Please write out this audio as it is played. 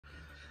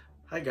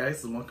Hi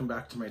guys, and welcome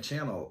back to my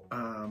channel.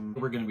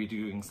 We're going to be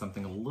doing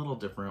something a little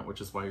different,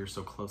 which is why you're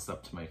so close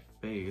up to my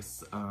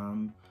face.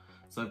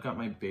 So I've got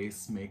my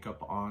base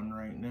makeup on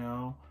right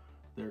now.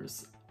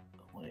 There's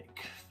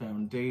like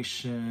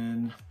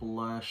foundation,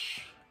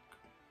 blush,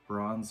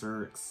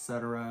 bronzer,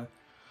 etc.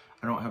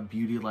 I don't have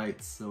beauty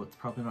lights, so it's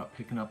probably not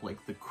picking up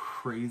like the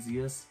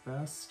craziest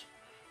best.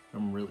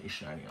 I'm really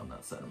shiny on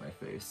that side of my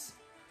face.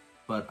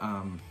 But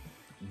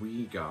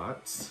we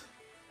got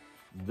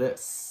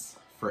this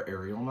for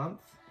Ariel month,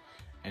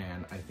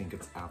 and I think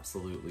it's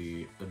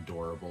absolutely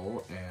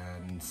adorable.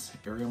 And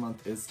Ariel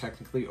month is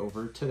technically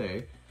over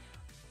today,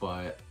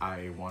 but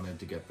I wanted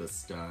to get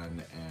this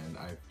done, and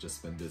I've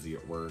just been busy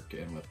at work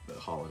and with the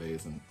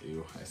holidays, and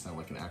ew, I sound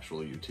like an actual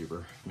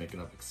YouTuber making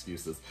up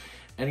excuses.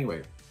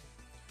 Anyway,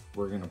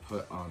 we're gonna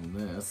put on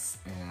this,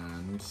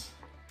 and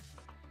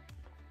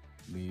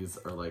these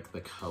are like the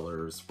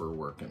colors we're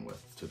working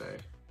with today.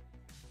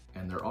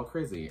 And they're all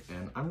crazy,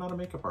 and I'm not a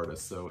makeup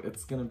artist, so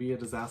it's gonna be a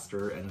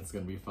disaster and it's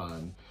gonna be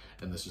fun,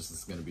 and this just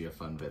is gonna be a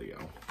fun video.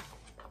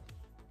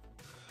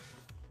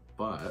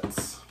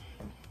 But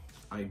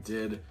I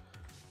did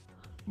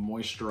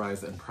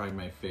moisturize and prime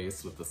my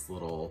face with this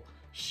little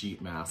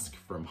sheet mask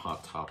from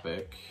Hot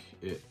Topic.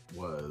 It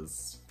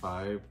was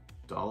 $5,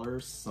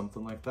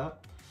 something like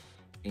that.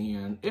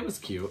 And it was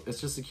cute.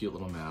 It's just a cute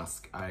little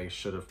mask. I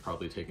should have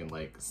probably taken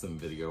like some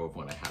video of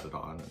when I had it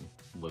on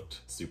and looked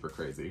super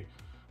crazy,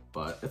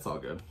 but it's all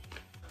good.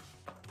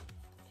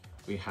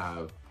 We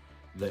have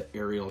the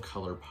Ariel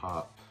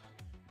ColorPop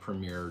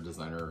Premier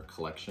Designer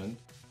Collection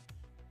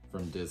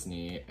from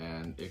Disney,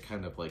 and it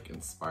kind of like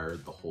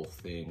inspired the whole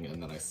thing,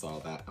 and then I saw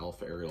that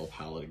E.L.F. Ariel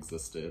palette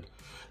existed.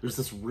 There's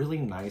this really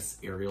nice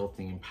Ariel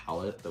themed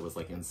palette that was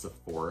like in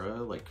Sephora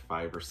like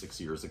 5 or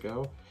 6 years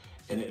ago,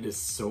 and it is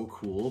so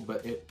cool,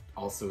 but it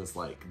also is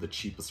like the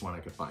cheapest one I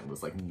could find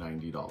was like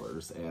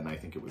 $90, and I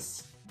think it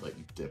was like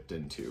dipped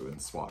into and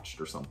swatched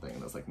or something,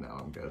 and I was like, no,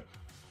 I'm good.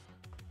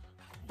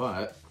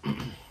 But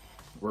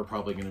we're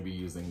probably gonna be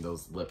using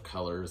those lip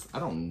colors. I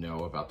don't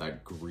know about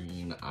that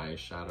green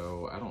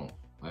eyeshadow. I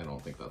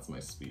don't think that's my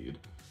speed,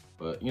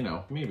 but you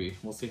know, maybe.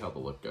 We'll see how the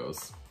look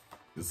goes.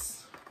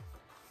 These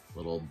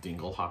little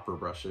dingle hopper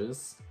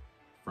brushes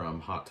from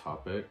Hot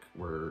Topic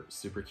were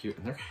super cute,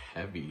 and they're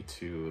heavy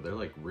too. They're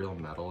like real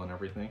metal and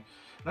everything.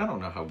 And I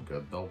don't know how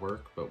good they'll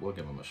work, but we'll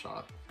give them a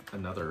shot.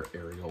 Another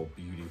Ariel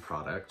beauty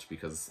product,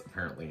 because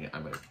apparently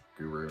I'm a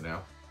guru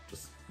now.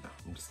 No,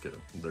 I'm just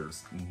kidding.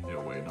 There's no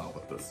way not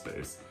with this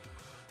face.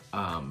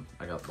 I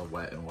got the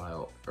Wet n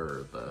Wild,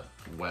 or the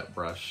wet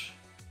brush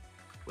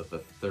with the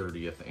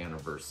 30th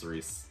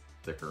anniversary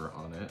sticker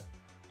on it,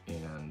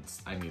 and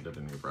I needed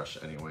a new brush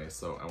anyway,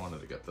 so I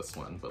wanted to get this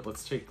one. But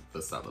let's take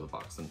this out of the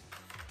box and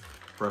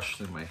brush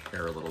through my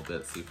hair a little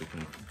bit, see if we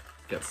can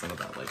get some of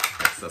that like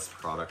excess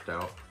product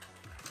out.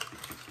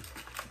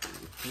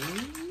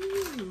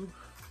 Ooh.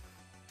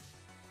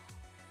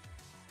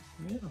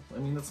 Yeah, I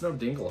mean, it's no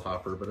dingle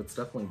hopper, but it's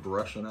definitely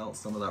brushing out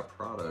some of that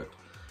product,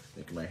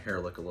 making my hair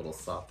look a little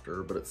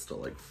softer, but it's still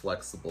like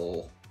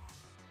flexible.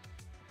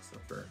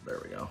 Except for, there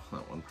we go,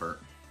 that one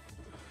part.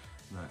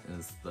 And that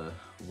is the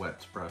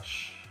wet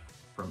brush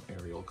from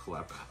Ariel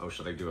collab. Oh,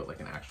 should I do it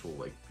like an actual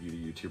like beauty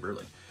YouTuber?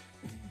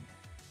 Like,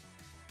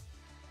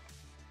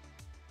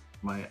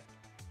 my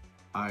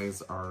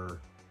eyes are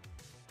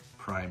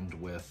primed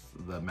with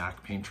the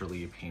MAC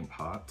Painterly paint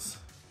pot.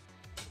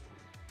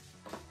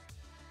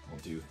 I'll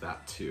do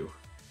that too.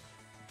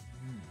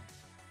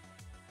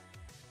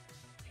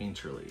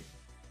 Painterly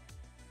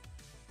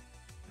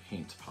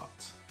paint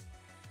pot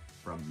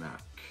from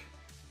MAC.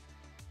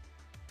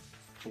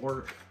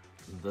 For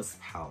this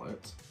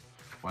palette,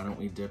 why don't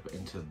we dip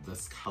into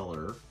this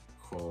color,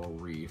 Coral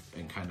Reef,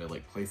 and kind of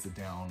like place it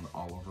down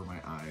all over my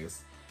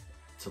eyes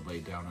to lay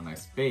down a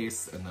nice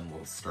base, and then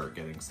we'll start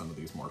getting some of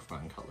these more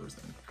fun colors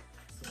in.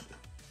 So.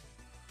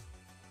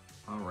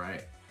 All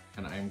right,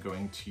 and I'm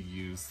going to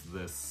use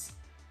this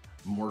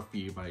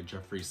Morphe by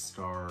Jeffree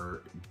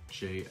Star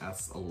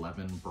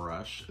JS11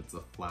 brush. It's a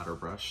flatter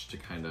brush to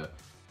kind of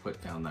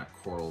put down that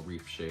Coral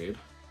Reef shade.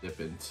 Dip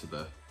into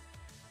the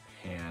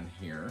pan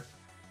here,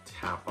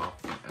 tap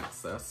off the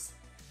excess.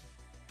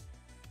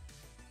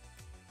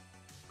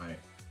 My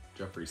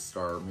Jeffree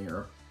Star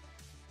mirror.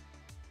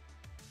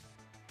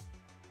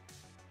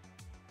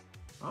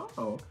 Oh,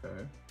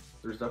 okay.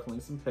 There's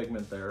definitely some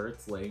pigment there.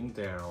 It's laying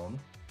down.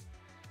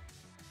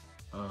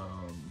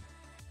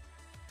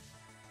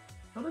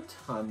 Not a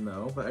ton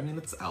though, but I mean,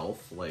 it's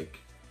E.L.F. Like,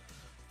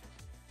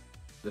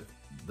 if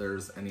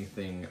there's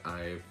anything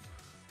I've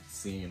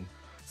seen.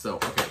 So,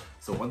 okay,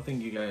 so one thing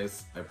you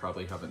guys, I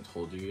probably haven't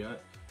told you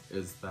yet,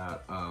 is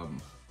that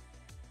on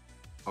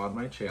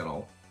my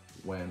channel,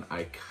 when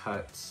I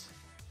cut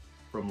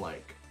from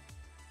like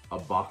a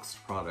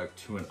boxed product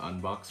to an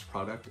unboxed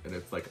product, and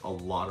it's like a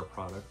lot of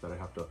product that I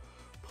have to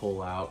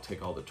pull out,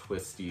 take all the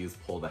twisties,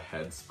 pull the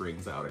head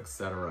springs out,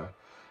 etc.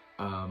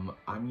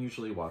 I'm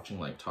usually watching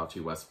like Tati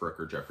Westbrook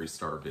or Jeffree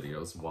Star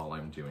videos while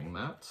I'm doing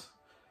that.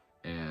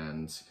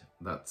 And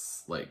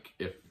that's like,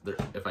 if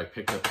I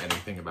picked up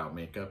anything about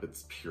makeup,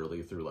 it's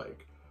purely through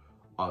like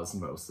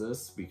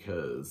osmosis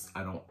because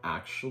I don't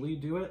actually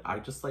do it. I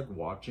just like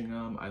watching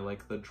them. I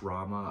like the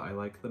drama. I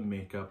like the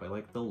makeup. I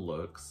like the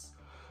looks.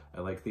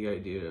 I like the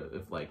idea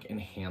of like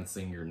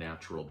enhancing your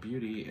natural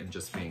beauty and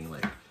just being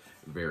like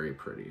very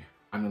pretty.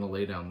 I'm gonna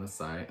lay down this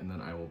side and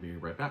then I will be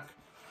right back.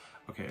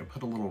 Okay, I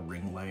put a little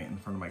ring light in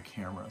front of my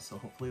camera, so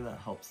hopefully that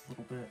helps a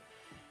little bit.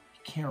 You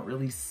can't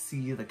really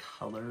see the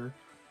color,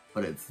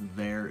 but it's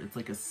there. It's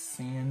like a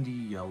sandy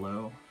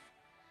yellow.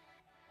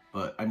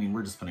 But I mean,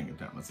 we're just putting it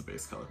down as a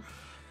base color.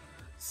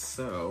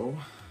 So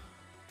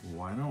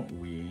why don't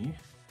we,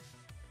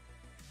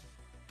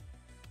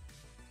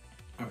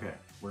 okay,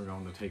 we're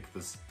going to take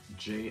this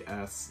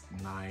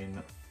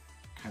JS9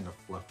 kind of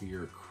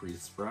fluffier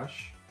crease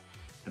brush,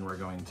 and we're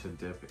going to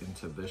dip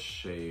into this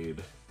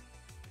shade,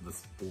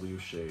 this blue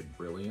shade,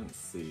 Brilliant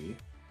Sea,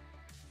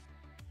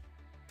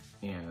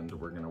 and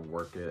we're gonna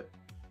work it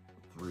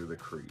through the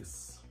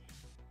crease.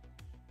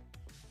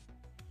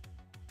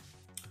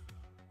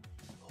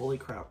 Holy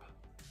crap.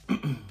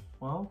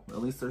 Well,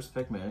 at least there's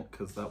pigment,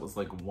 because that was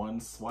like one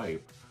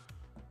swipe.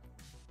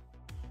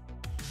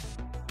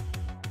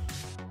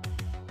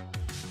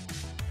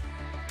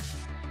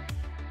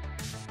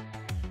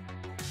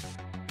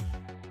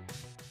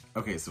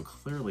 Okay, so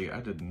clearly I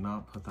did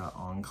not put that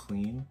on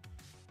clean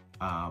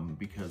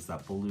because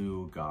that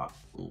blue got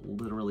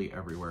literally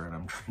everywhere and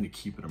I'm trying to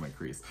keep it in my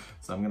crease.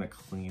 So I'm gonna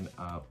clean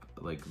up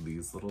like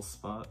these little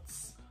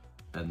spots,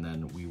 and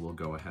then we will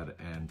go ahead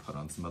and put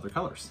on some other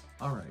colors.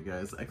 All right,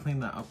 guys, I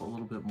cleaned that up a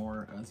little bit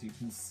more. As you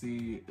can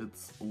see,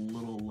 it's a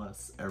little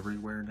less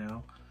everywhere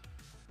now.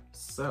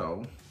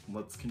 So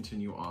let's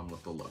continue on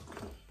with the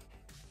look.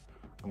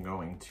 I'm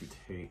going to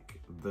take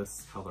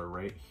this color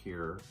right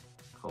here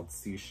called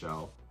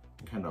Seashell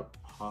and kind of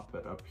pop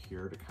it up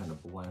here to kind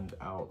of blend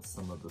out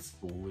some of this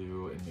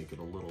blue and make it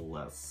a little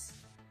less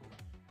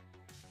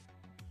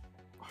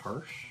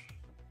harsh.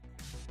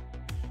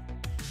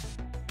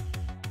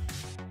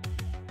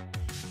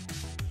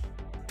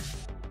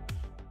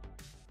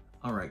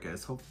 All right,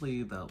 guys,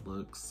 hopefully that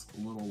looks a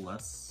little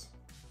less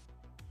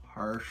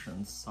harsh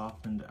and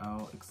softened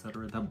out,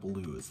 etc. That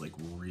blue is like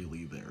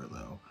really there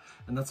though,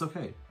 and that's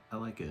okay. I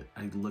like it.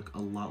 I look a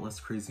lot less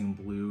crazy in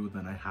blue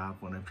than I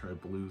have when I've tried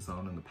blues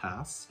on in the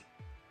past.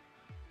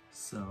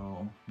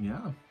 So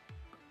yeah.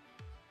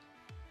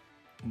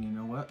 And you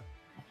know what?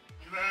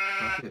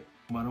 Fuck it.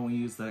 Why don't we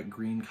use that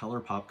green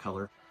ColorPop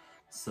color?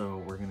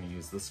 So we're gonna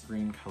use this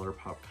green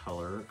ColorPop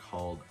color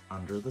called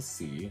Under the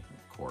Sea,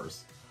 of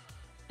course.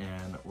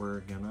 And we're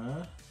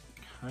gonna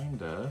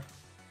kinda,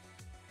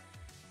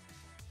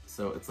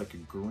 so it's like a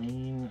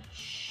green,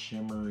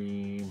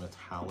 shimmery,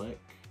 metallic.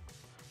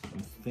 I'm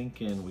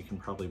thinking we can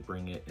probably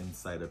bring it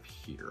inside of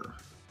here.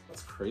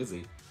 That's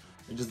crazy.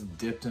 I just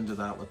dipped into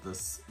that with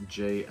this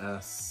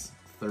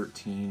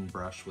JS13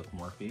 brush with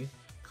Morphe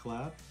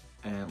collab.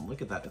 And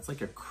look at that, it's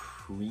like a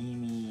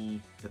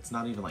creamy, it's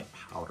not even like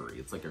powdery,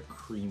 it's like a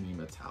creamy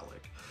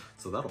metallic.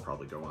 So that'll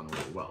probably go on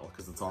really well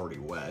because it's already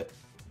wet.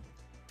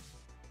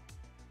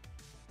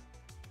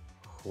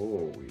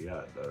 Oh yeah,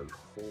 it does.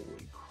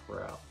 Holy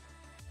crap.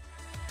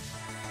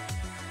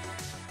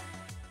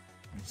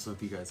 So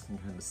if you guys can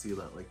kind of see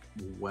that like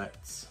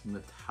wet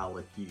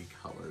metallic-y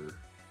color,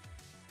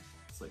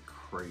 it's like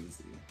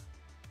crazy.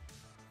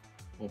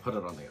 We'll put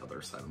it on the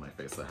other side of my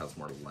face that has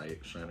more light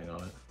shining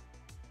on it.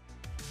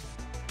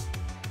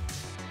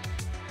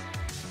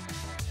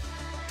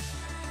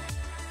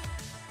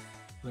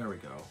 There we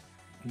go.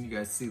 Can you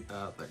guys see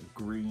that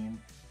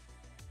green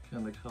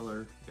kind of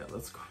color? Yeah,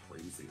 that's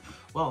crazy.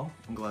 Well,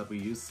 I'm glad we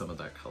used some of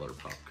that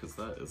ColorPop because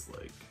that is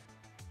like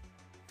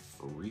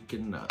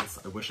freaking nuts.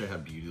 I wish I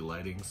had beauty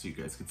lighting so you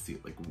guys could see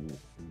it like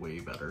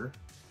way better.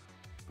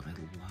 But I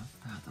love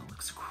that. That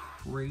looks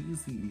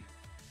crazy.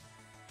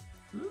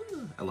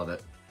 Ooh, I love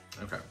it.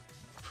 Okay.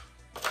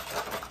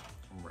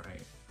 All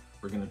right.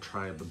 We're gonna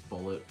try the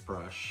bullet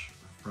brush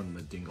from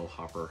the Dingle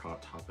Hopper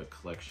Hot Topic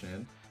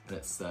collection, and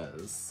it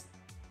says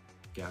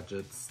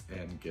gadgets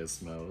and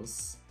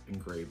gizmos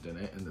engraved in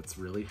it, and it's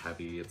really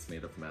heavy. It's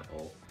made of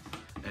metal,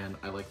 and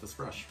I like this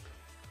brush.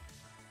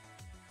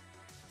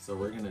 So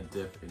we're gonna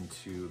dip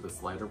into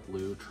this lighter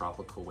blue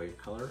tropical wave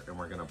color, and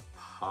we're gonna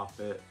pop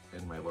it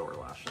in my lower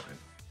lash line.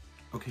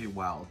 Okay,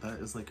 wow, that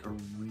is like a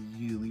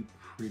really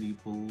pretty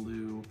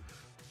blue.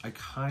 I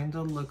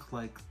kinda look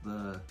like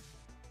the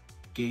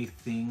gay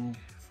thing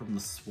from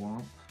the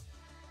swamp,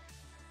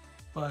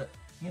 but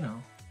you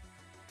know,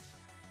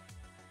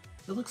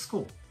 it looks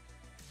cool.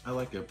 I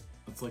like it.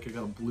 It's like I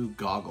got a blue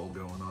goggle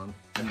going on.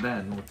 And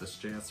then with this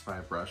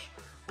JS5 brush,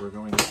 we're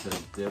going to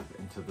dip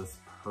into this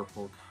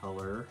purple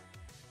color.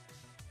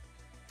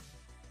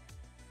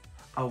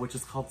 Oh, which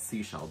is called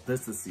Seashell.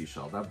 This is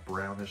Seashell. That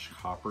brownish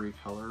coppery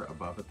color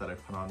above it that I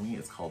put on me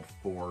is called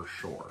For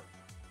Shore.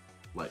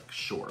 Like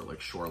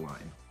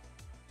shoreline.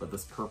 But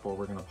this purple,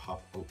 we're gonna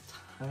pop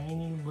a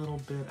tiny little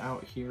bit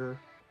out here,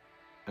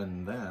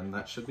 and then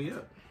that should be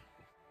it.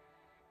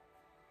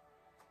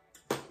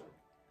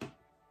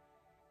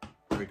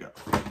 There we go.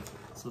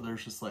 So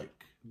there's just like,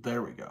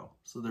 there we go.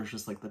 So there's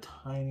just like the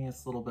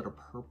tiniest little bit of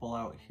purple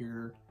out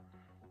here,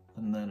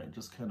 and then it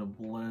just kind of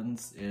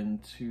blends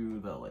into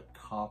the like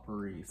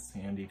coppery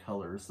sandy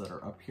colors that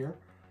are up here.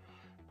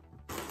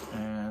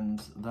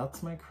 And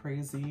that's my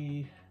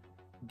crazy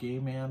gay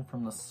man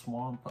from the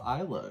swamp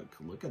eye look.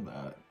 Look at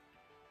that.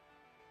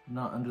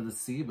 Not under the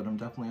sea, but I'm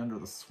definitely under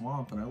the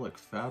swamp, and I look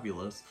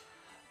fabulous.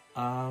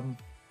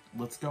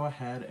 Let's go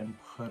ahead and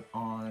put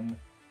on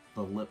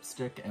the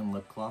lipstick and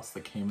lip gloss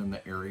that came in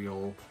the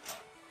Ariel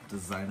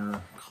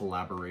designer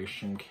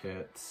collaboration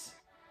kit.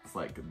 It's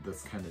like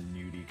this kind of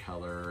nudie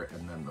color,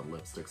 and then the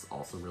lipstick's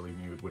also really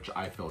nude, which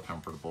I feel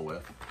comfortable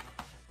with,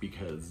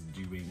 because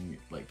doing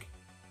like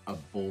a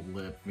bold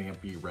lip,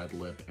 vampy red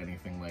lip,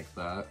 anything like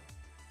that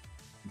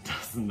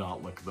does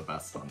not look the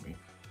best on me.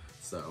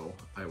 So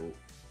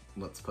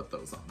let's put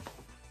those on.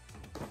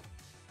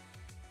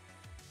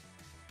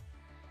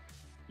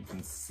 You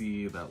can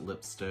see that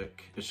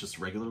lipstick, it's just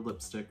regular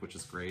lipstick, which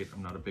is great.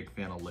 I'm not a big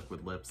fan of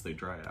liquid lips, they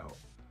dry out.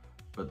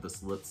 But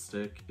this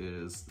lipstick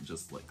is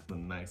just like the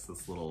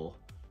nicest little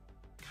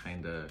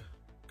kind of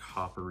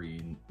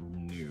coppery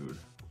nude.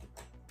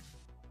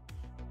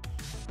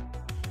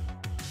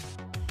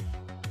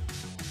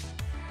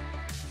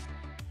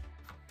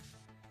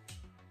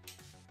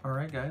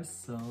 Alright guys,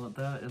 so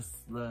that is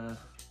the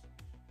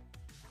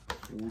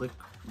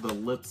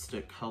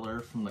lipstick color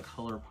from the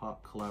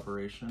ColorPop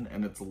collaboration,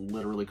 and it's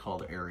literally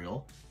called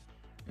Ariel.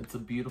 It's a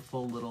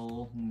beautiful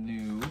little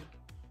nude,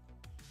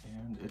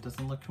 and it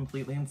doesn't look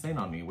completely insane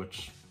on me,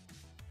 which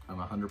I'm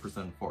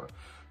 100% for.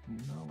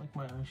 Not like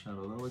my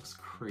eyeshadow, that looks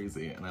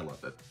crazy, and I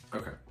love it.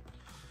 Okay.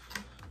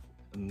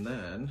 And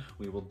then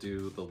we will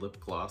do the lip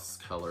gloss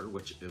color,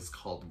 which is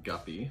called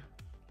Guppy.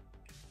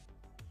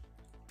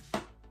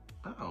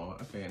 Oh,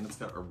 okay, and it's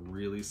got a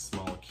really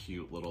small,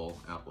 cute little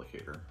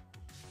applicator.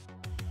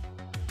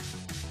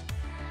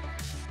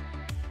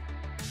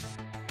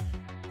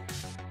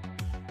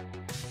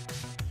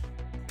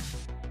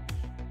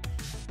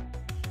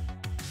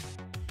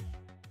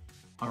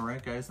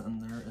 Alright guys,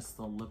 and there is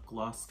the lip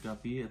gloss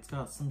Guppy. It's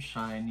got some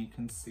shine, you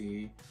can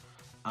see.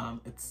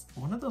 It's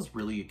one of those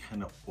really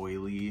kind of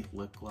oily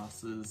lip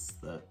glosses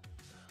that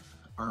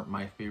aren't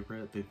my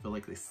favorite. They feel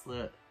like they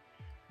slip,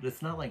 but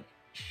it's not like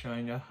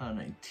showing up on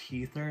my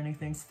teeth or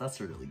anything, so that's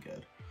really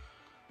good.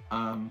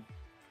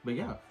 But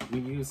yeah, we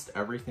used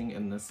everything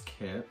in this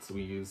kit.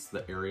 We used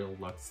the Ariel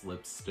Luxe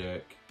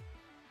lipstick,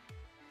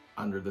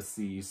 Under the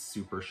Sea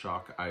Super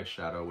Shock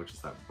eyeshadow, which is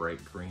that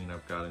bright green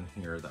I've got in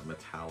here, that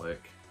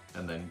metallic.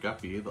 And then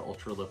Guppy, the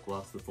Ultra Lip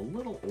Gloss, that's a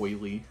little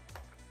oily.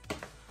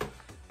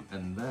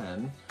 And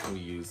then we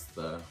use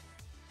the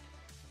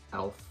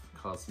E.L.F.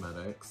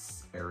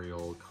 Cosmetics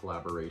Ariel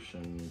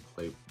collaboration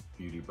play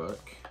beauty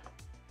book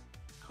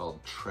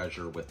called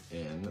Treasure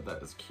Within.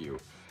 That is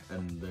cute.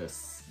 And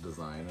this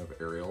design of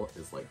Ariel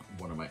is like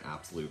one of my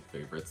absolute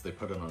favorites. They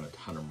put it on a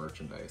ton of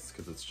merchandise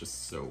because it's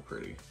just so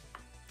pretty.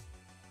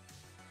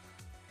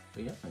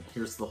 But yeah, and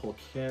here's the whole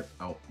kit.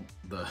 Oh,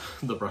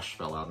 the brush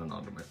fell out and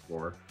onto my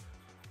floor.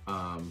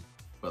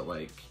 But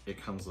like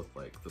it comes with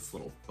like this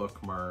little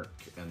bookmark,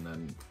 and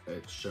then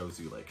it shows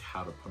you like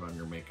how to put on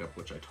your makeup,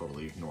 which I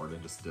totally ignored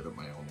and just did it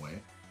my own way.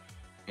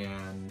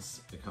 And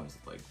it comes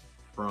with like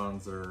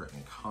bronzer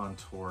and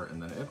contour,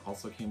 and then it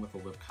also came with a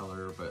lip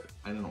color, but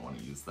I didn't want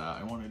to use that.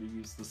 I wanted to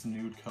use this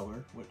nude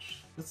color, which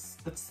it's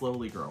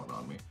slowly growing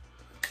on me.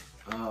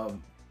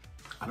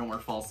 I don't wear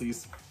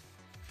falsies.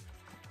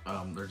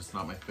 They're just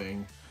not my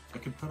thing. I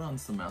could put on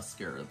some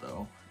mascara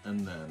though,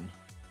 and then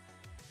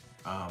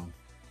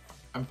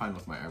I'm fine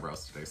with my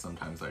eyebrows today.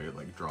 Sometimes I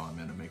like draw them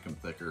in and make them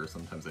thicker,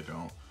 sometimes I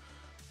don't.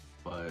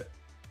 But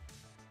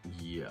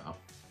yeah.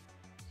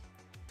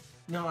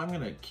 No, I'm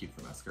gonna keep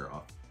the mascara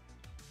off.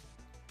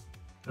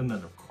 And then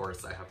of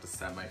course I have to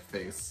set my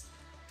face,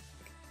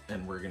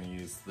 and we're gonna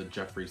use the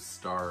Jeffree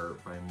Star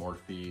by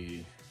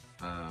Morphe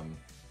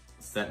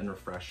Set and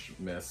Refresh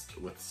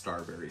Mist with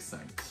Starberry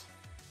scent.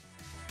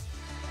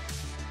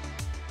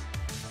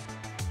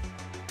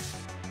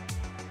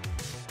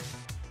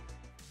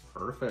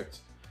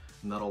 Perfect.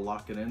 And that'll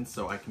lock it in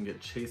so I can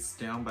get chased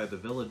down by the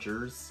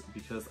villagers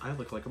because I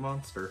look like a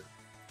monster.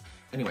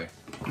 Anyway,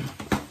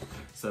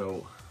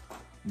 so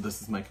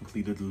this is my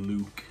completed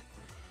look,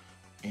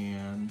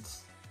 and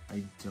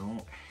I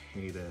don't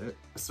hate it,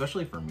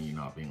 especially for me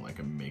not being like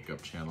a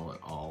makeup channel at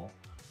all.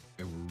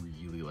 I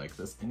really like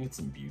this. I need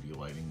some beauty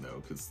lighting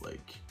though, because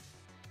like,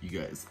 you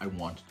guys, I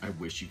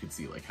wish you could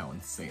see like how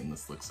insane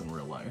this looks in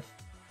real life.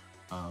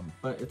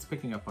 But it's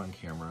picking up on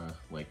camera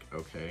like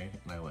okay,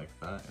 and I like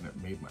that, and it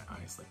made my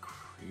eyes like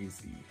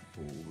crazy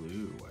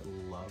blue.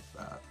 I love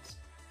that.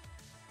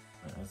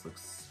 My eyes look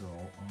so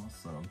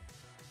awesome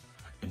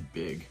and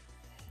big.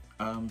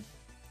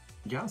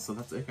 Yeah, so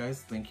that's it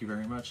guys. Thank you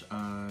very much.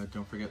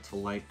 Don't forget to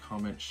like,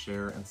 comment,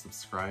 share, and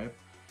subscribe.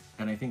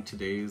 And I think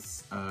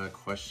today's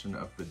question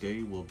of the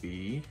day will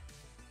be,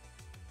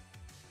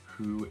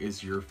 who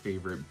is your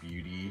favorite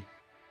beauty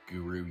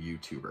guru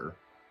YouTuber?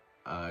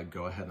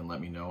 Go ahead and let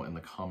me know in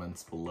the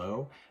comments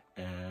below.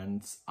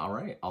 And all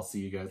right, I'll see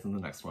you guys in the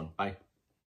next one. Bye.